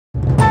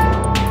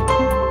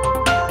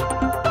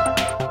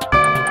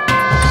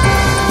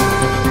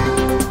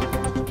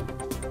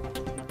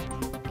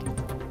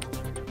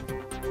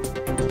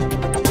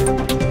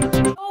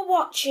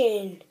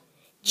watching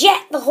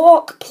Jet the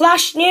Hawk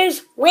plush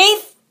news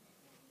with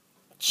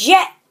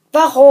Jet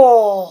the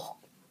Hawk.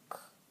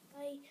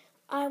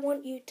 I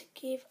want you to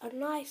give a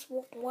nice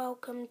warm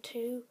welcome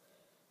to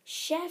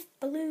Chef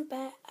Blue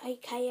Bear,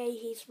 aka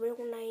his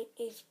real name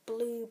is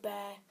Blue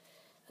Bear.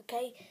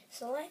 Okay,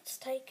 so let's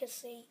take a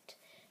seat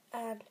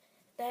and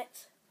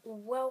let's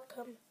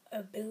welcome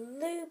a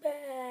Blue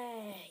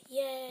Bear.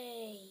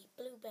 Yay,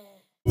 Blue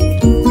Bear.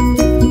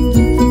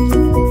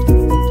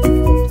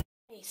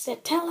 So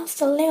tell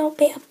us a little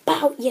bit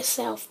about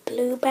yourself,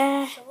 Blue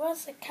Bear. So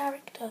as a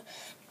character,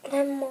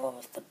 I'm more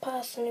of the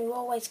person who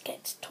always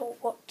gets taught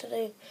what to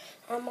do.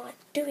 I might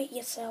do it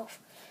yourself.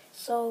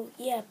 So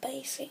yeah,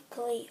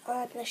 basically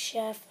I'm the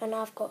chef and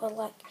I've got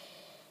to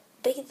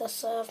be the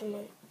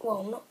servant.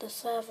 Well, not the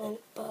servant,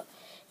 but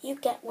you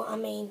get what I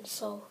mean.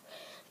 So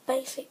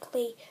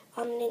basically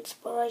I'm an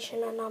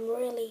inspiration and I'm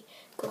really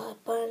glad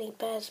Bernie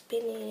Bear's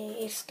been in it.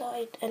 He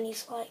started and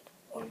he's like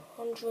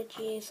 100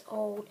 years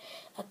old.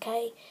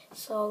 Okay,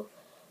 so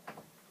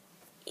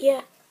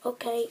yeah,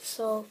 okay,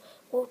 so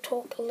we'll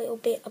talk a little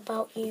bit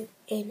about you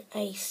in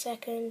a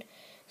second.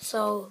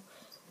 So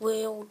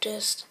we'll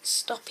just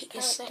stop it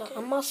a second.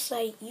 I must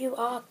say, you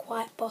are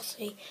quite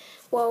bossy.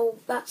 Well,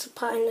 that's a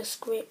part in the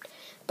script.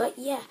 But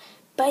yeah,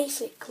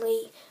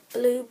 basically,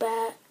 Blue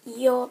Bear,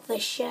 you're the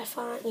chef,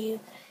 aren't you?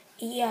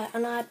 Yeah,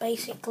 and I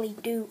basically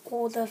do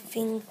all the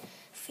thing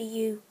for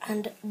you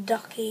and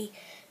Ducky.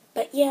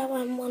 But yeah,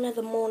 I'm one of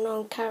the more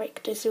known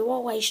characters who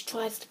always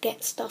tries to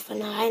get stuff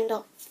and I end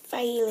up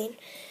failing.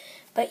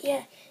 But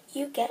yeah,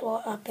 you get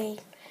what I mean.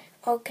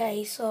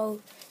 Okay,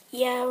 so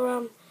yeah,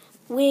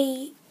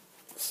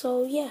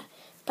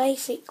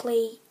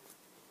 basically,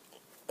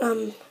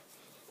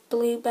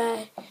 Blue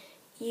Bear,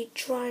 you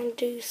try and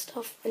do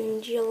stuff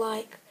and you're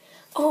like,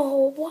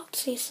 oh,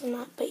 what's this and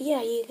that, but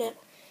yeah, you get,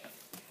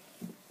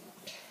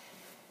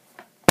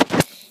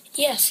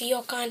 yeah, so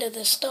you're kind of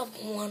the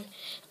stubborn one.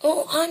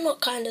 Oh, I'm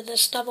not kind of the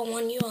stubborn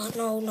one, you are.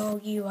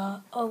 No, you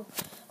are. Oh,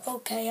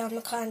 okay,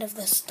 I'm kind of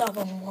the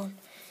stubborn one.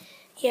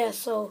 Yeah,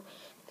 so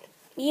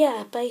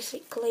yeah,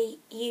 basically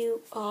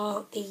you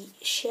are the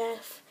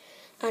chef,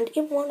 and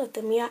in one of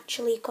them you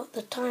actually got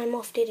the time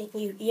off, didn't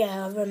you?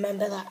 Yeah, I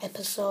remember that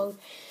episode.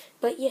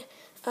 But yeah,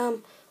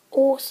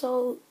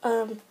 also,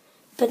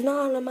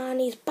 Banana Man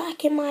is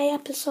back in my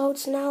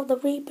episodes now, the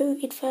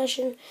rebooted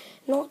version.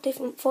 Not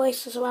different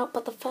voices are out,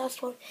 but the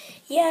first one,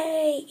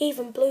 yay!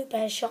 Even Blue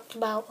Bear's shocked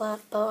about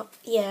that, but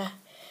yeah,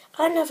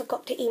 I never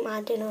got to eat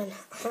my dinner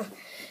and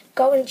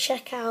go and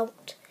check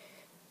out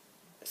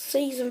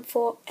Season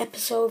 4,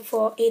 Episode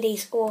 4, it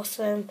is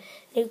awesome.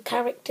 New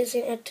characters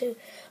in it too.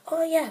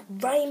 Oh yeah,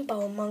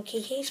 Rainbow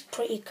Monkey, he's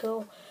pretty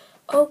cool.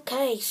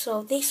 Okay,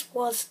 so this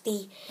was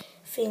the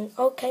thing.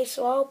 Okay,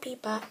 so I'll be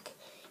back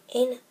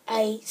in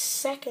a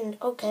second.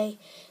 Okay,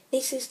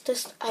 this is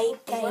just a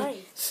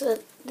break. So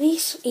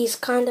this is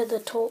kind of the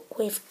talk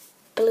with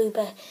Blue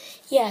Bear.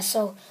 Yeah,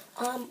 so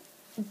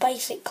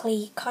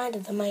basically kind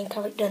of the main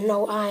character.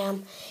 No, I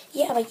am.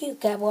 Yeah, but you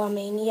get what I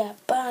mean. Yeah,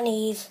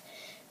 Barney's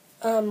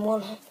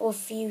one or a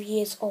few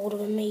years older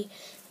than me,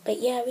 but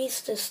yeah,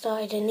 he's just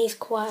started and he's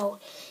quite old.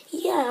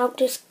 Yeah, I'm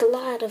just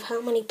glad of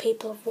how many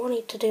people have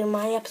wanted to do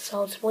my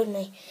episodes with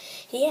me.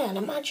 Yeah, and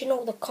imagine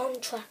all the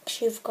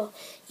contracts you've got.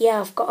 Yeah,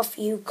 I've got a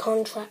few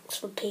contracts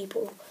for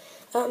people.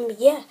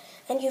 Yeah,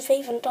 and you've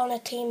even done a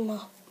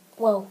team.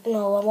 Well,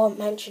 no, I won't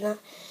mention that.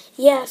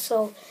 Yeah,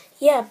 so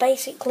yeah,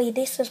 basically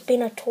this has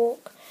been a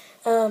talk.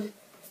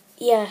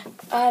 Yeah,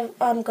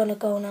 I'm gonna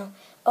go now.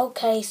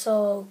 Okay,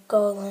 so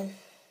go then.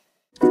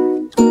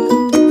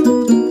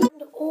 And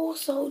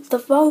also, the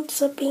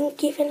votes are being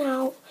given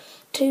out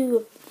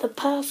to the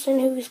person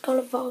who is going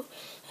to vote.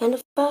 And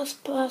the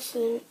first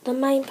person, the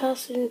main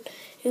person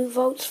who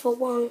votes for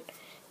one,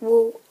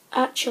 will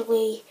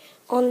actually,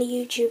 on the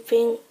YouTube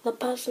thing, the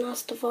person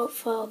has to vote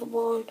for the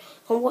one,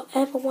 and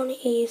whatever one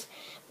it is,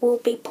 will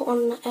be put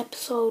on the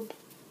episode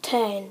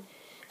 10.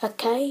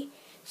 Okay?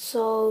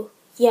 So,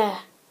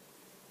 yeah.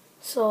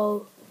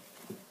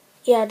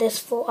 Yeah,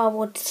 just thought I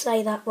would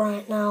say that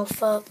right now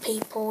for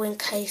people in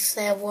case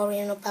they're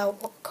worrying about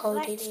what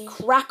code it is.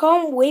 Let's crack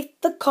on with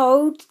the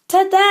code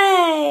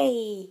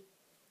today.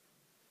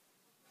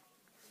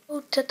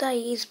 Code today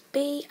is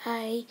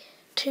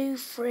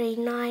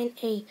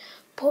BA239E.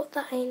 Put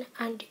that in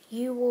and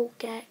you will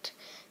get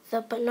the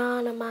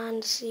Banana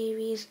Man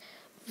series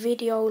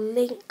video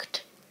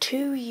linked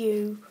to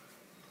you.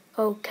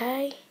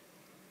 Okay?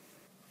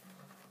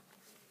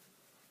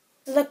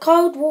 The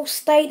code will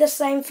stay the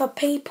same for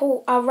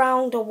people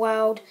around the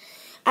world,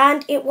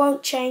 and it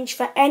won't change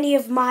for any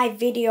of my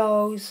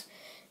videos.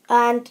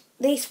 And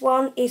this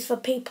one is for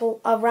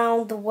people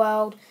around the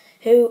world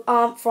who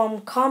aren't from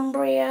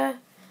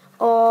Cumbria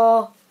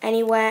or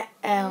anywhere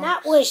else. And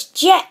that was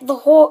Jet the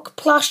Hawk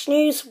plush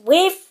news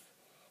with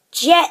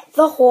Jet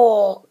the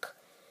Hawk.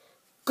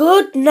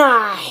 Good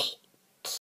night.